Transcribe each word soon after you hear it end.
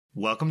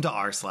Welcome to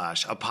r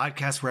slash, a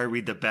podcast where I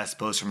read the best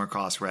posts from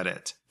across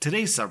Reddit.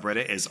 Today's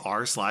subreddit is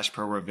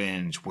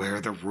r/Prorevenge, where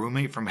the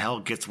roommate from hell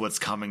gets what's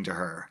coming to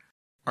her.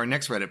 Our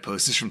next Reddit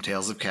post is from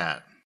Tales of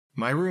Cat.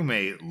 My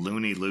roommate,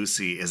 Loony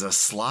Lucy, is a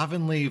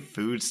slovenly,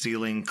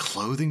 food-stealing,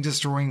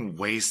 clothing-destroying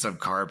waste of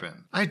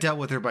carbon. I dealt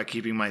with her by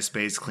keeping my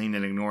space clean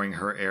and ignoring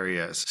her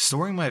areas,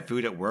 storing my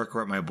food at work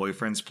or at my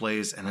boyfriend's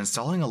place, and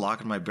installing a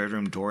lock on my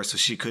bedroom door so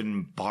she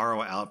couldn't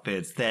borrow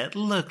outfits that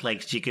look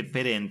like she could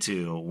fit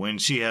into when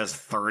she has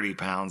 30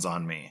 pounds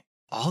on me.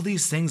 All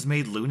these things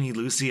made Loony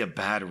Lucy a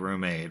bad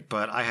roommate,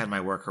 but I had my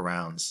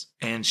workarounds.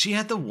 And she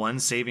had the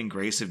one saving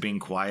grace of being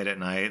quiet at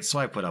night, so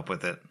I put up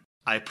with it.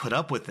 I put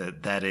up with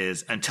it, that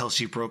is, until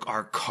she broke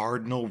our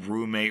cardinal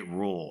roommate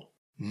rule.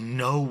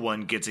 No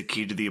one gets a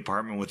key to the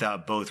apartment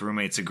without both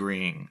roommates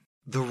agreeing.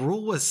 The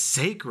rule was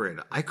sacred.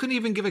 I couldn't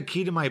even give a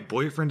key to my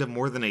boyfriend of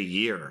more than a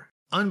year.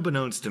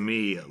 Unbeknownst to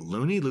me,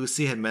 Loony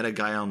Lucy had met a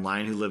guy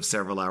online who lived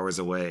several hours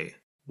away.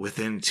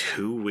 Within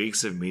 2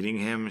 weeks of meeting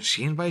him,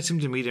 she invites him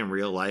to meet in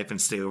real life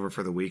and stay over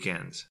for the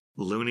weekend.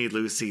 Loony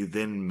Lucy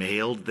then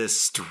mailed this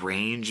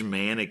strange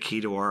man a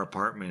key to our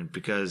apartment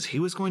because he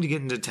was going to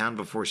get into town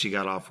before she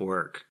got off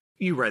work.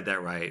 You read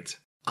that right.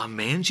 A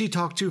man she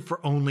talked to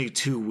for only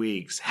 2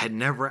 weeks, had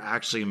never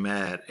actually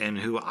met, and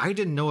who I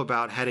didn't know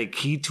about had a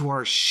key to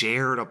our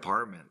shared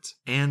apartment.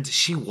 And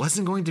she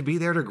wasn't going to be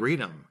there to greet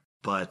him.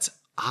 But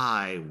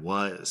I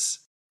was.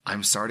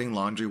 I'm starting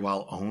laundry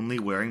while only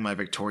wearing my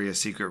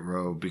Victoria's Secret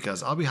robe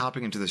because I'll be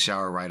hopping into the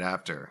shower right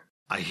after.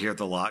 I hear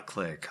the lock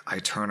click, I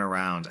turn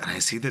around, and I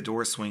see the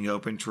door swing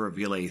open to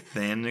reveal a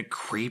thin,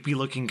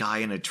 creepy-looking guy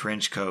in a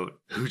trench coat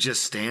who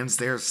just stands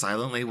there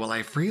silently while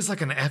I freeze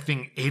like an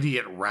effing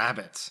idiot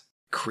rabbit.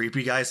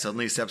 Creepy guy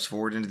suddenly steps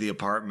forward into the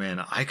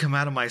apartment. I come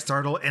out of my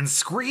startle and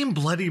scream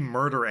bloody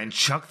murder and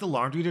chuck the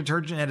laundry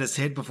detergent at his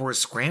head before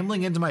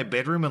scrambling into my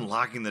bedroom and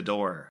locking the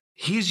door.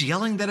 He's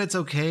yelling that it's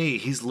okay,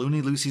 he's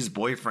Loony Lucy's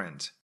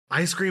boyfriend.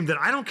 I scream that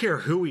I don't care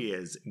who he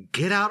is.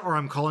 Get out or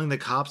I'm calling the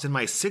cops and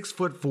my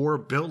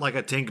 6'4" built like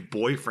a tank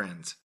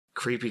boyfriend.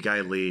 Creepy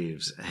guy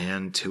leaves,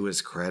 and to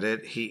his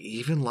credit, he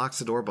even locks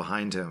the door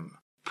behind him.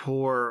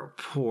 Poor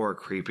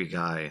creepy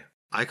guy.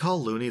 I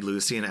call Loony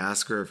Lucy and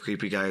ask her if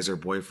creepy guy is her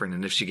boyfriend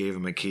and if she gave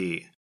him a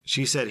key.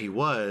 She said he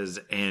was,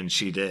 and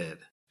she did.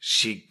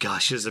 She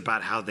gushes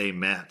about how they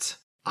met.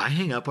 I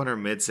hang up on her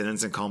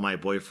mid-sentence and call my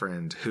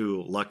boyfriend,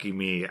 who, lucky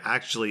me,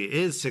 actually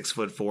is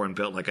 6'4" and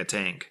built like a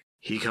tank.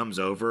 He comes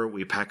over,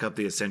 we pack up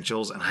the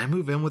essentials, and I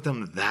move in with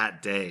him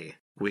that day.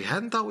 We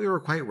hadn't thought we were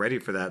quite ready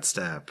for that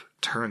step.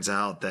 Turns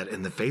out that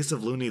in the face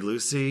of Loony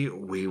Lucy,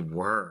 we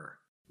were.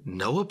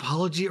 No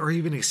apology or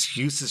even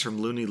excuses from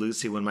Loony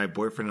Lucy when my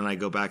boyfriend and I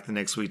go back the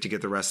next week to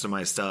get the rest of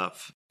my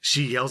stuff.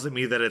 She yells at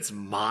me that it's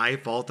my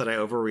fault that I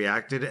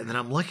overreacted, and that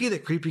I'm lucky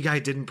that creepy guy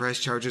didn't press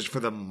charges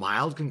for the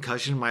mild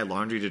concussion my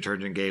laundry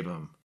detergent gave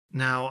him.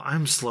 Now,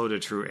 I'm slow to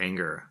true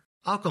anger.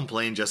 I'll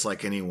complain just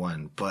like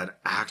anyone, but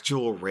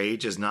actual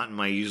rage is not in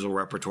my usual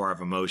repertoire of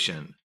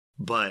emotion.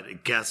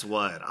 But guess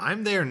what?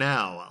 I'm there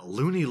now.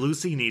 Loony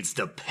Lucy needs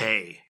to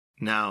pay.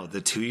 Now, the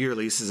 2-year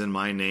lease is in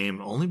my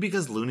name only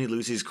because Loony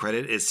Lucy's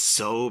credit is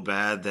so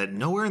bad that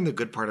nowhere in the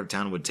good part of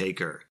town would take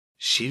her.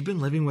 She'd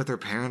been living with her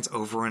parents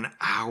over an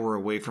hour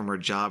away from her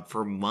job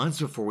for months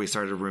before we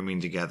started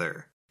rooming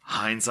together.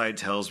 Hindsight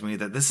tells me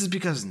that this is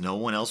because no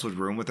one else would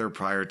room with her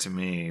prior to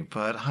me,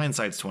 but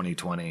hindsight's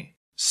 20/20.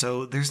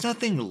 So there's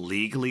nothing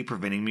legally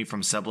preventing me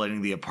from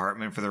subletting the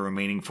apartment for the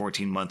remaining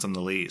 14 months on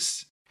the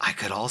lease. I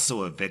could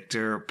also evict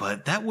her,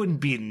 but that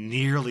wouldn't be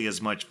nearly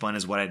as much fun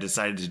as what I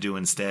decided to do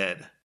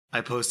instead. I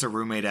post a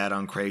roommate ad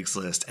on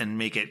Craigslist and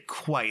make it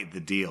quite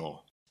the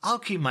deal. I'll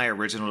keep my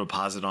original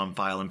deposit on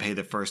file and pay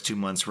the first 2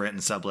 months' rent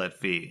and sublet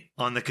fee,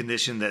 on the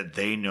condition that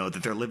they know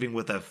that they're living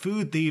with a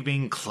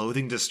food-thieving,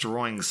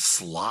 clothing-destroying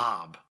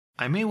slob.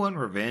 I may want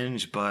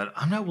revenge, but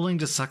I'm not willing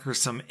to sucker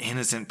some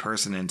innocent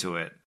person into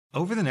it.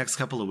 Over the next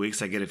couple of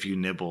weeks I get a few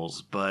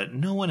nibbles, but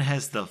no one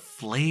has the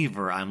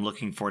flavor I'm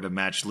looking for to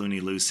match Loony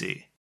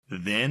Lucy.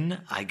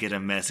 Then I get a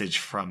message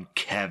from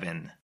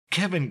Kevin.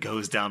 Kevin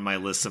goes down my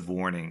list of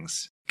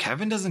warnings.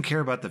 Kevin doesn't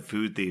care about the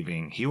food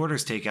thieving, he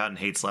orders takeout and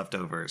hates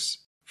leftovers.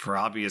 For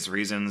obvious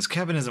reasons,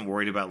 Kevin isn't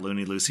worried about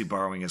Loony Lucy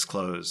borrowing his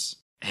clothes.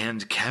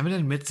 And Kevin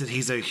admits that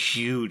he's a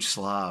huge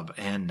slob,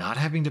 and not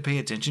having to pay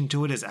attention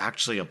to it is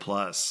actually a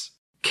plus.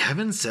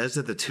 Kevin says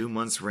that the 2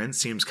 months' rent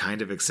seems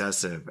kind of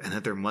excessive, and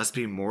that there must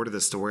be more to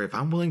the story if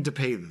I'm willing to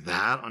pay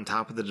that on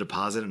top of the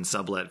deposit and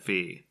sublet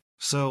fee.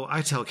 So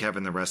I tell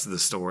Kevin the rest of the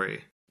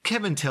story.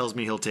 Kevin tells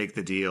me he'll take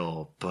the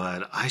deal,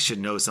 but I should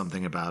know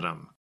something about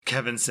him.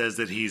 Kevin says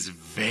that he's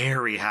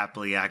very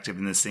happily active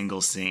in the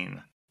single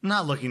scene.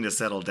 Not looking to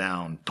settle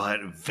down,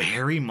 but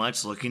very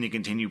much looking to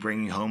continue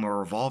bringing home a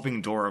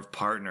revolving door of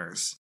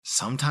partners.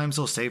 Sometimes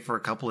he'll stay for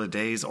a couple of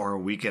days or a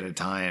week at a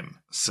time,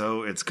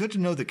 so it's good to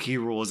know the key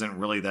rule isn't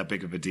really that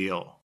big of a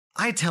deal.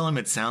 I tell him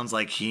it sounds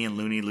like he and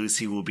Loony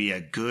Lucy will be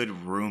a good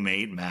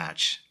roommate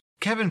match.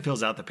 Kevin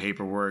fills out the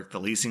paperwork,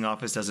 the leasing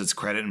office does its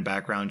credit and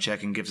background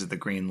check and gives it the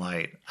green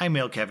light. I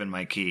mail Kevin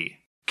my key.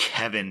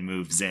 Kevin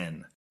moves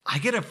in. I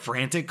get a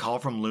frantic call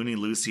from Looney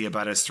Lucy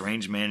about a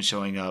strange man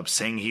showing up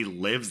saying he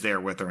lives there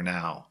with her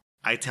now.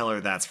 I tell her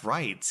that's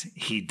right,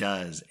 he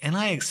does, and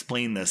I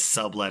explain the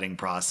subletting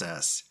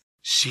process.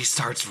 She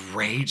starts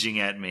raging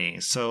at me,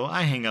 so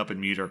I hang up and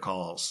mute her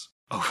calls.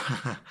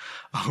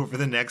 Over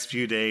the next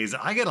few days,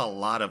 I get a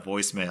lot of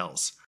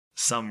voicemails.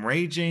 Some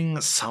raging,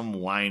 some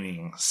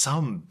whining,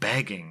 some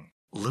begging.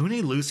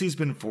 Looney Lucy's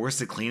been forced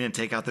to clean and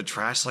take out the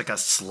trash like a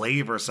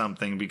slave or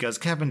something because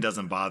Kevin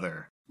doesn't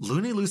bother.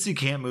 Looney Lucy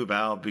can't move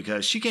out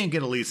because she can't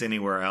get a lease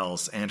anywhere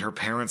else, and her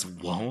parents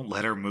won't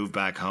let her move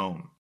back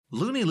home.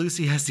 Looney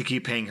Lucy has to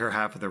keep paying her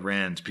half of the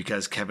rent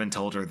because Kevin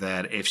told her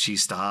that if she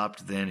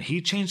stopped, then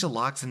he'd change the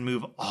locks and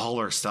move all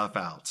her stuff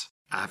out.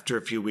 After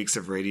a few weeks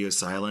of radio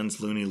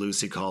silence, Looney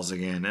Lucy calls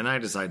again, and I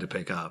decide to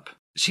pick up.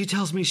 She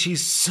tells me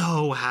she's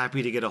so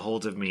happy to get a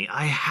hold of me.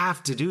 I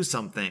have to do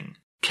something.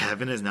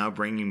 Kevin is now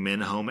bringing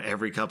men home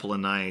every couple of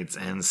nights,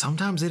 and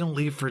sometimes they don't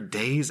leave for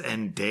days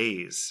and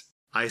days.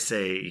 I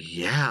say,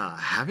 yeah,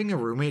 having a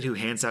roommate who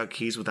hands out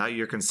keys without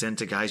your consent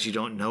to guys you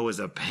don't know is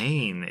a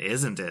pain,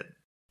 isn't it?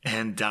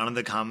 And down in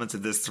the comments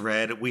of this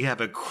thread, we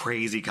have a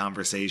crazy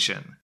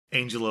conversation.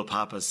 Angelo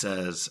Papa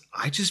says,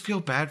 I just feel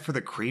bad for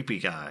the creepy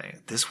guy.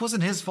 This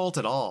wasn't his fault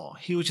at all.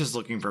 He was just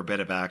looking for a bit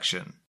of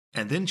action.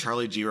 And then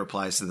Charlie G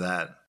replies to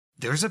that.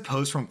 There's a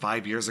post from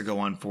 5 years ago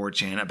on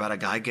 4chan about a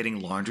guy getting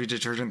laundry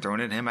detergent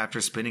thrown at him after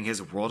spending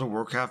his World of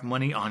Warcraft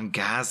money on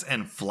gas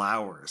and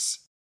flowers.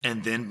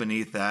 And then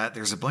beneath that,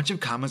 there's a bunch of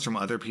comments from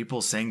other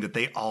people saying that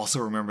they also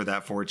remember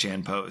that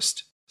 4chan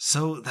post.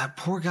 So that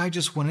poor guy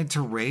just wanted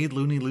to raid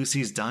Looney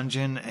Lucy's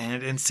dungeon,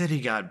 and instead he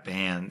got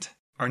banned.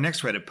 Our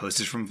next Reddit post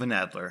is from Van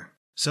Adler.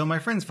 So my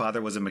friend's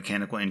father was a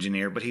mechanical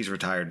engineer, but he's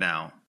retired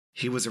now.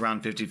 He was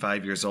around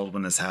 55 years old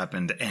when this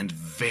happened, and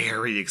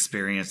very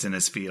experienced in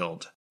his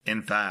field.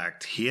 In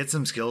fact, he had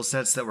some skill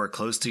sets that were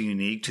close to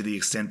unique to the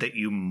extent that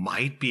you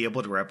might be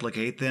able to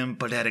replicate them,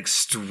 but at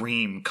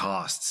extreme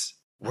costs.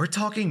 We're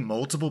talking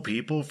multiple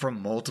people from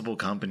multiple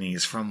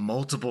companies, from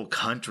multiple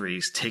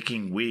countries,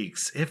 taking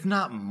weeks, if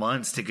not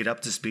months, to get up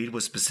to speed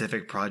with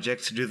specific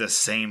projects to do the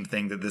same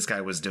thing that this guy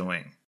was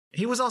doing.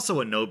 He was also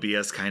a no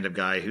BS kind of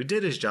guy who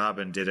did his job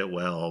and did it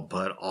well,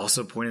 but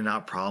also pointed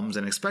out problems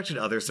and expected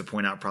others to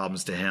point out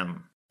problems to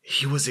him.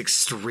 He was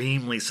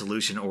extremely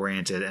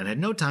solution-oriented and had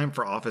no time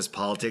for office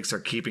politics or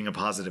keeping a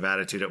positive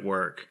attitude at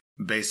work.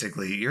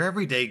 Basically, your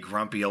everyday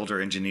grumpy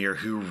older engineer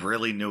who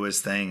really knew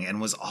his thing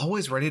and was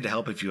always ready to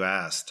help if you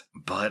asked,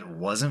 but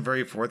wasn't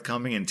very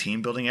forthcoming in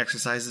team-building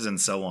exercises and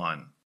so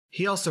on.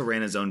 He also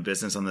ran his own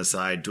business on the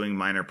side, doing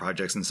minor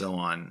projects and so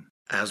on.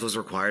 As was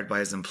required by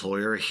his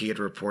employer, he had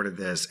reported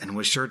this and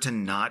was sure to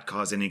not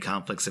cause any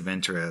conflicts of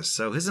interest,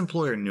 so his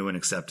employer knew and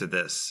accepted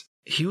this.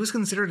 He was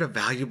considered a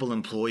valuable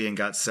employee and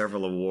got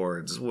several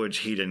awards, which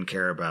he didn't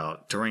care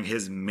about, during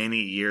his many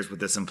years with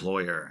this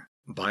employer.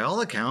 By all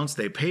accounts,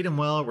 they paid him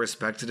well,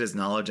 respected his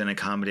knowledge, and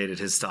accommodated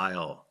his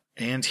style.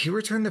 And he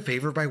returned the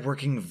favor by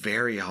working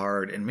very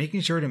hard and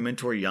making sure to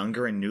mentor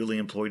younger and newly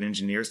employed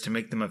engineers to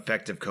make them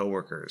effective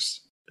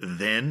coworkers.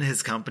 Then,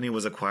 his company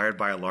was acquired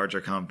by a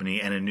larger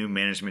company and a new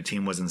management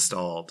team was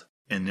installed.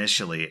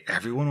 Initially,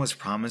 everyone was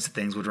promised that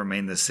things would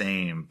remain the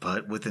same,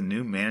 but with the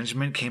new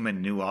management came a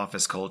new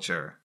office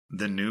culture.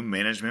 The new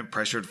management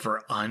pressured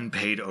for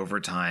unpaid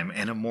overtime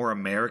and a more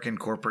American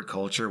corporate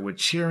culture with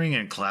cheering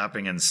and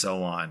clapping and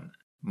so on.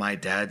 My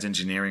dad's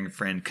engineering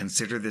friend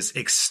considered this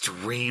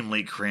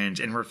extremely cringe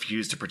and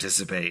refused to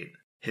participate.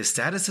 His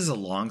status as a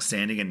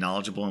long-standing and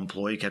knowledgeable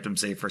employee kept him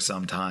safe for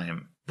some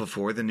time,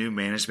 before the new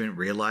management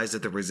realized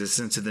that the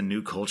resistance to the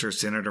new culture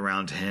centered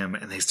around him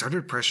and they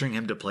started pressuring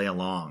him to play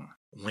along.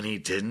 When he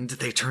didn't,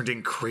 they turned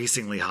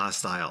increasingly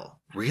hostile,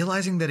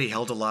 realizing that he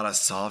held a lot of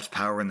soft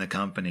power in the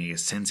company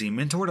since he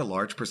mentored a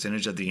large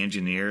percentage of the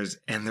engineers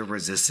and the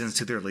resistance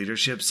to their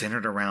leadership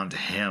centered around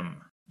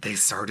him. They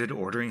started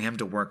ordering him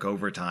to work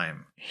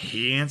overtime.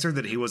 He answered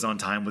that he was on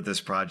time with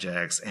his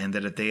projects and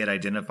that if they had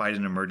identified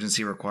an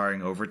emergency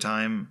requiring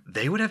overtime,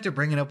 they would have to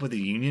bring it up with the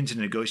union to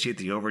negotiate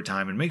the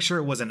overtime and make sure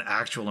it was an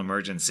actual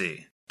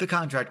emergency. The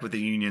contract with the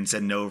union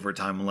said no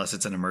overtime unless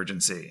it's an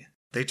emergency.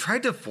 They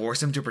tried to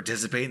force him to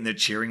participate in the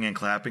cheering and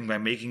clapping by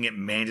making it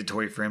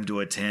mandatory for him to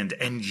attend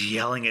and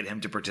yelling at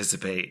him to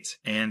participate.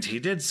 And he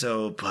did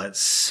so, but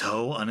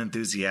so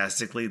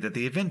unenthusiastically that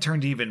the event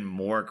turned even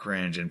more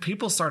cringe and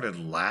people started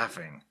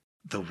laughing.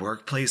 The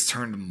workplace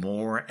turned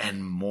more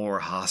and more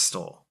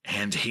hostile,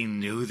 and he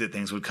knew that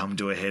things would come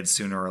to a head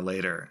sooner or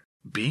later.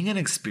 Being an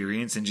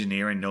experienced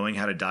engineer and knowing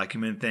how to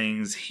document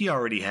things, he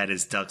already had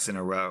his ducks in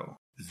a row.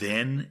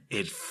 Then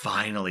it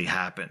finally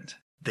happened.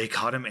 They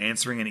caught him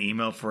answering an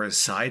email for a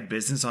side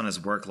business on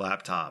his work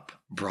laptop,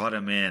 brought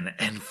him in,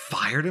 and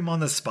fired him on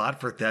the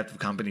spot for theft of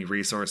company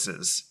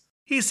resources.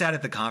 He sat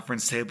at the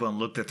conference table and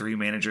looked the three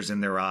managers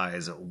in their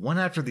eyes, one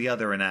after the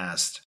other, and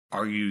asked,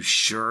 "Are you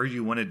sure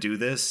you want to do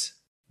this?"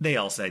 They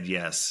all said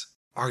yes.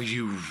 "Are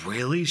you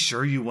really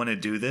sure you want to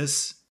do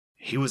this?"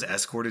 He was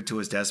escorted to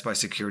his desk by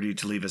security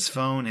to leave his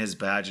phone, his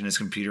badge, and his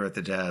computer at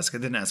the desk,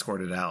 and then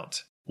escorted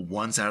out.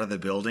 Once out of the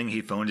building,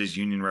 he phoned his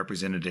union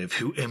representative,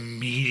 who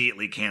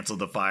immediately canceled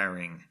the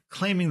firing,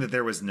 claiming that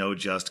there was no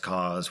just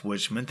cause,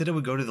 which meant that it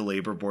would go to the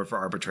labor board for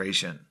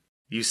arbitration.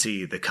 You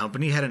see, the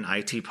company had an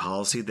IT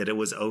policy that it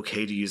was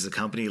okay to use the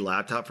company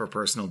laptop for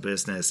personal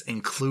business,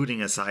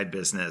 including a side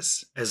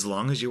business, as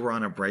long as you were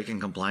on a break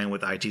and complying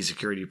with IT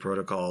security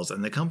protocols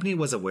and the company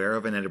was aware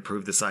of and had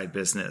approved the side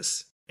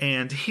business.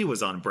 And he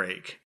was on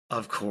break.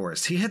 Of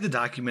course, he had the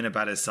document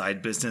about his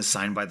side business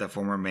signed by the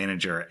former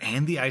manager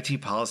and the IT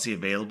policy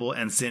available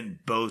and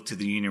sent both to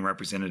the union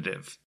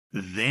representative.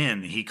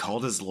 Then he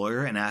called his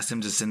lawyer and asked him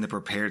to send the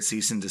prepared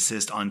cease and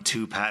desist on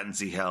 2 patents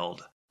he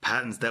held.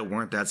 Patents that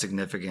weren't that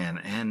significant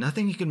and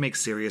nothing he could make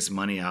serious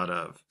money out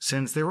of,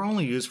 since they were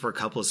only used for a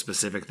couple of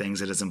specific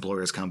things at his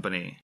employer's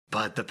company.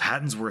 But the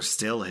patents were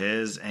still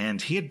his,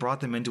 and he had brought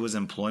them into his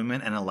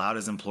employment and allowed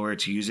his employer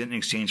to use it in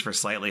exchange for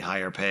slightly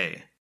higher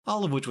pay.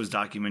 All of which was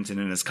documented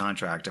in his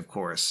contract, of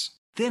course.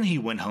 Then he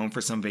went home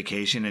for some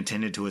vacation and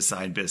tended to his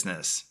side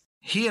business.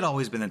 He had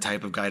always been the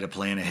type of guy to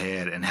plan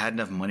ahead and had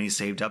enough money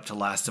saved up to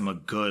last him a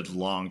good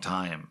long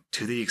time,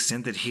 to the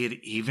extent that he had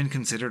even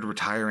considered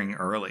retiring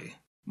early.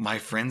 My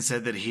friend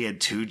said that he had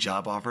 2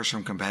 job offers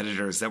from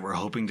competitors that were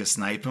hoping to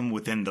snipe him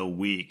within the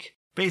week,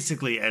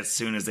 basically as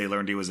soon as they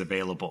learned he was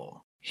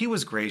available. He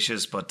was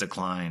gracious but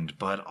declined,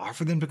 but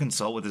offered them to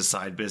consult with his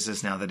side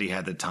business now that he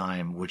had the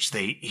time, which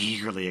they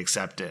eagerly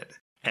accepted,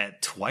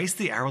 at twice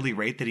the hourly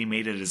rate that he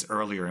made at his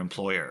earlier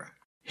employer.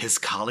 His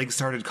colleagues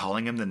started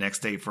calling him the next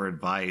day for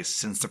advice,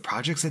 since the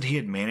projects that he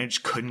had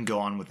managed couldn't go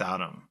on without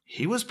him.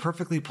 He was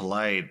perfectly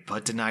polite,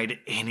 but denied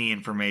any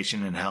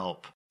information and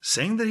help,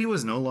 saying that he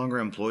was no longer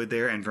employed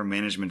there and for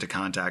management to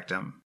contact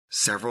him.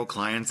 Several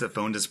clients that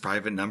phoned his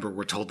private number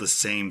were told the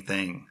same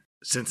thing.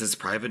 Since his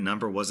private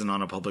number wasn't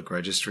on a public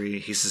registry,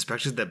 he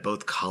suspected that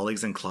both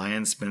colleagues and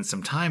clients spent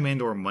some time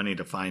and or money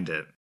to find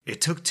it.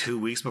 It took 2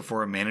 weeks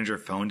before a manager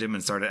phoned him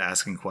and started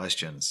asking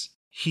questions.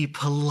 He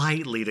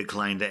politely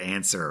declined to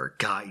answer,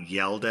 got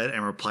yelled at,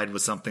 and replied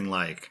with something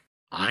like,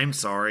 "I'm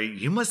sorry,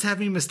 you must have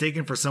me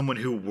mistaken for someone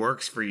who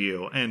works for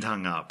you," and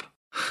hung up.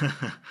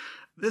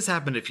 This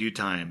happened a few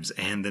times,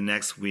 and the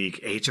next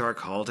week, HR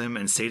called him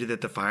and stated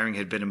that the firing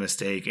had been a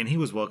mistake and he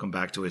was welcome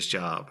back to his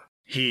job.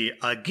 He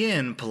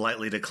again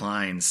politely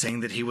declined, saying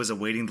that he was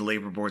awaiting the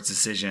labor board's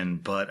decision,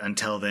 but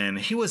until then,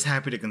 he was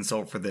happy to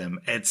consult for them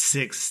at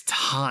 6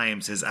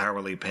 times his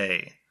hourly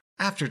pay.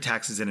 After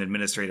taxes and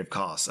administrative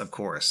costs, of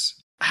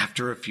course.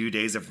 After a few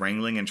days of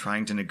wrangling and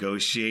trying to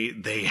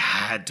negotiate, they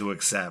had to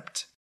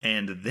accept.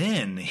 And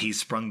then he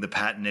sprung the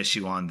patent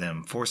issue on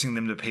them, forcing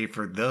them to pay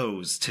for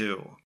those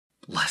too.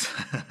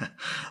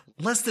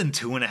 Less than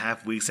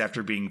 2.5 weeks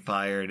after being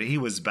fired, he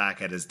was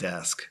back at his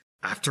desk.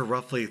 After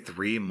roughly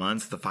 3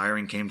 months, the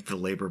firing came to the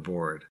labor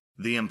board.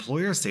 The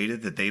employer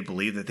stated that they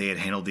believed that they had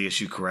handled the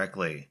issue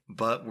correctly,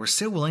 but were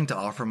still willing to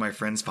offer my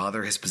friend's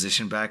father his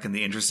position back in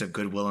the interest of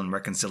goodwill and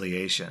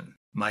reconciliation.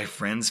 My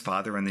friend's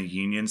father and the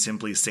union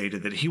simply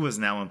stated that he was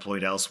now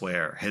employed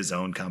elsewhere, his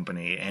own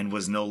company, and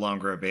was no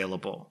longer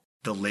available.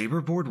 The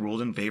labor board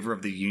ruled in favor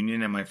of the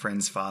union and my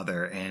friend's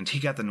father, and he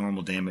got the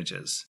normal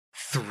damages.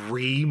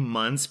 3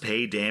 months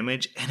pay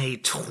damage and a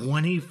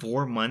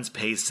 24 months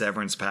pay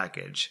severance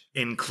package,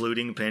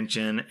 including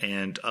pension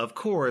and, of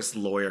course,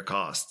 lawyer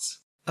costs.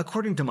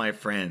 According to my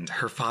friend,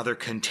 her father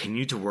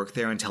continued to work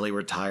there until he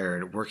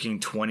retired, working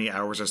 20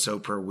 hours or so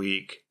per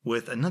week,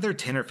 with another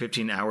 10 or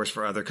 15 hours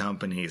for other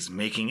companies,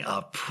 making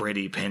a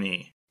pretty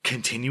penny,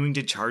 continuing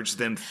to charge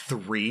them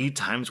 3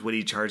 times what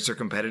he charged their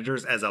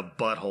competitors as a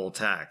butthole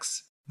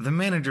tax. The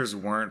managers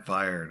weren't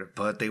fired,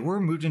 but they were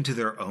moved into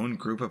their own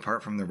group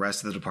apart from the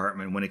rest of the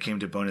department when it came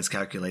to bonus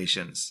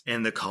calculations,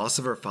 and the cost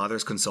of her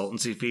father's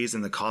consultancy fees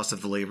and the cost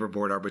of the labor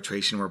board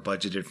arbitration were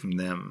budgeted from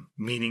them,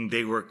 meaning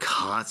they were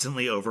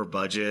constantly over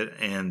budget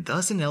and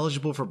thus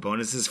ineligible for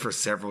bonuses for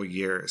several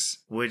years,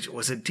 which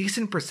was a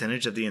decent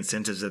percentage of the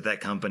incentives at that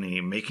company,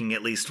 making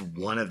at least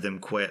one of them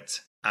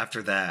quit.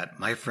 After that,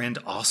 my friend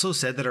also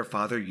said that her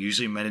father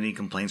usually met any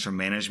complaints from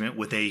management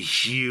with a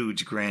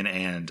huge grin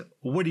and,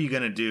 "What are you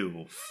gonna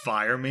do,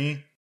 fire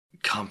me?"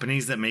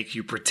 Companies that make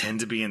you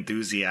pretend to be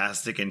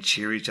enthusiastic and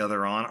cheer each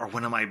other on are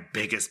one of my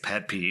biggest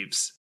pet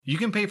peeves. You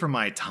can pay for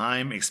my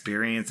time,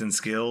 experience, and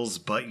skills,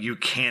 but you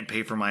can't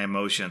pay for my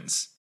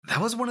emotions.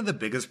 That was one of the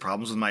biggest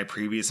problems with my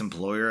previous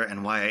employer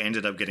and why I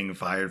ended up getting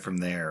fired from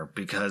there,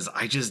 because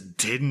I just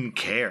didn't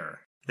care.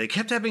 They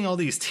kept having all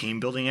these team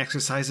building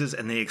exercises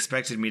and they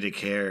expected me to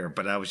care,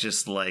 but I was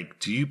just like,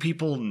 do you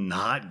people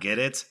not get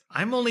it?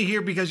 I'm only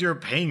here because you're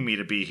paying me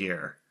to be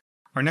here.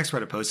 Our next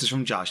Reddit post is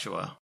from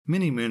Joshua.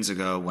 Many moons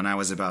ago, when I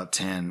was about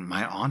 10,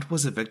 my aunt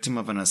was a victim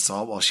of an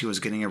assault while she was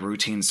getting a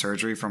routine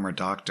surgery from her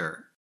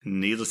doctor.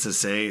 Needless to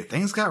say,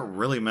 things got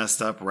really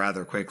messed up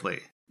rather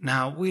quickly.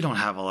 Now, we don't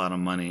have a lot of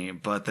money,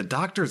 but the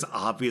doctors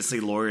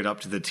obviously lawyered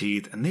up to the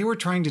teeth and they were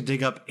trying to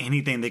dig up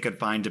anything they could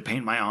find to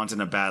paint my aunt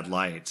in a bad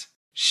light.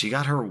 She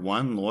got her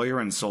one lawyer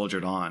and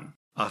soldiered on.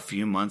 A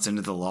few months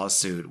into the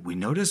lawsuit, we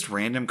noticed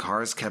random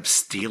cars kept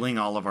stealing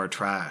all of our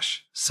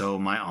trash, so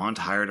my aunt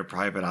hired a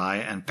private eye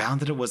and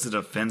found that it was the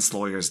defense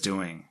lawyer's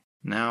doing.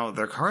 Now,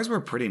 their cars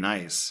were pretty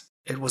nice.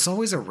 It was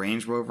always a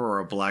Range Rover or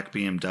a black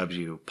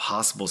BMW,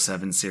 possible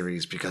 7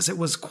 Series, because it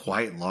was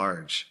quite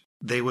large.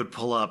 They would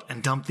pull up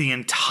and dump the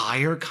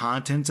entire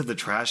contents of the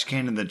trash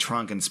can in the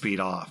trunk and speed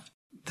off.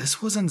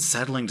 This was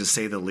unsettling to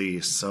say the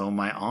least, so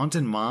my aunt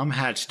and mom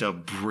hatched a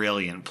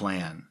brilliant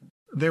plan.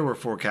 There were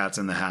 4 cats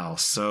in the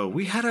house, so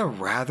we had a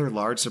rather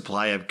large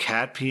supply of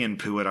cat pee and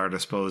poo at our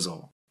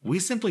disposal. We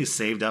simply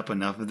saved up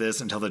enough of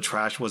this until the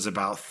trash was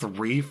about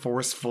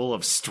 3/4 full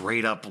of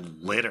straight up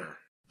litter.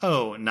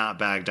 Oh, not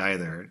bagged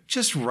either,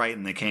 just right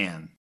in the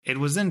can. It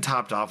was then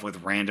topped off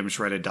with random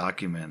shredded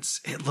documents.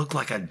 It looked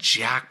like a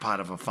jackpot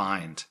of a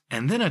find.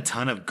 And then a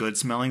ton of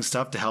good-smelling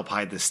stuff to help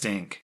hide the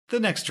stink. The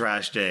next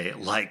trash day,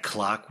 like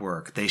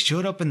clockwork, they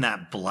showed up in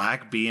that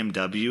black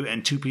BMW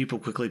and 2 people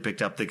quickly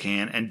picked up the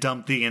can and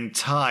dumped the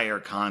entire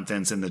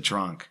contents in the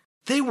trunk.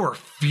 They were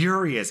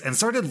furious and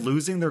started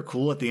losing their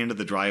cool at the end of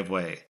the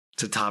driveway.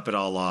 To top it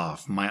all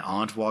off, my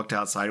aunt walked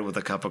outside with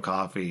a cup of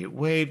coffee,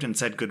 waved and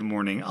said good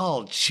morning,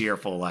 all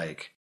cheerful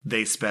like.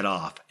 They sped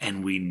off,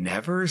 and we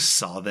never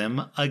saw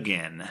them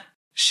again.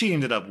 She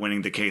ended up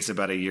winning the case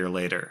about a year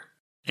later.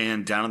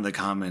 And down in the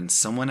comments,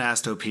 someone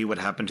asked OP what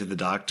happened to the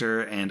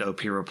doctor, and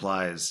OP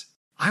replies,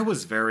 I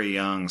was very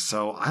young,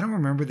 so I don't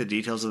remember the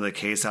details of the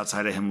case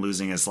outside of him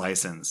losing his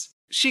license.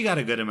 She got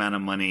a good amount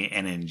of money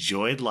and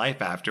enjoyed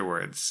life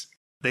afterwards.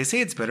 They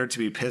say it's better to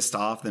be pissed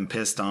off than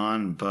pissed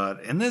on,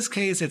 but in this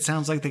case, it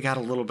sounds like they got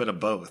a little bit of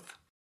both.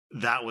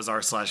 That was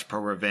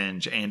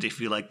r/Prorevenge, and if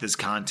you like this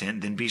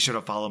content, then be sure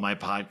to follow my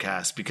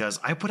podcast because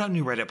I put out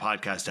new Reddit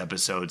podcast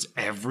episodes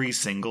every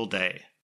single day.